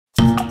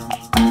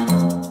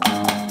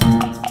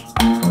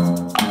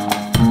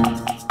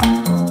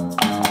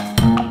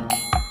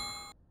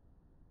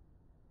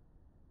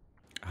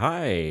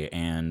Hi,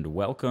 and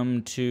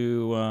welcome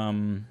to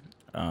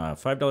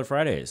 $5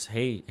 Fridays.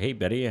 Hey,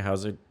 Betty,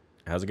 how's it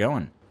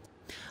going?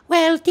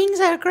 Well, things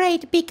are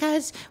great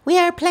because we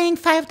are playing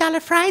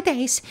 $5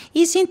 Fridays.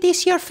 Isn't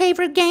this your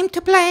favorite game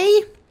to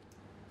play?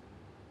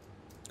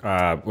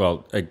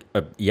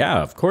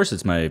 Yeah, of course,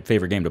 it's my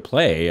favorite game to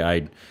play.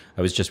 I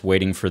was just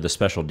waiting for the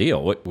special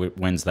deal.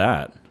 When's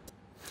that?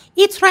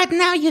 It's right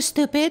now, you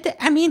stupid.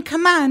 I mean,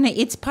 come on.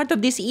 It's part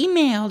of this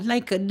email.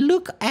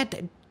 Look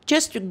at,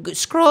 just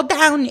scroll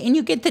down and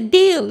you get the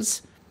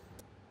deals.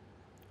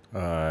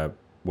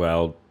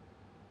 Well,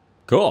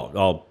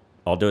 cool.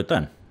 I'll do it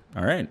then.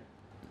 All right.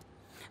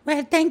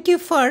 Well, thank you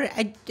for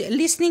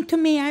listening to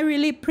me. I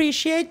really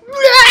appreciate.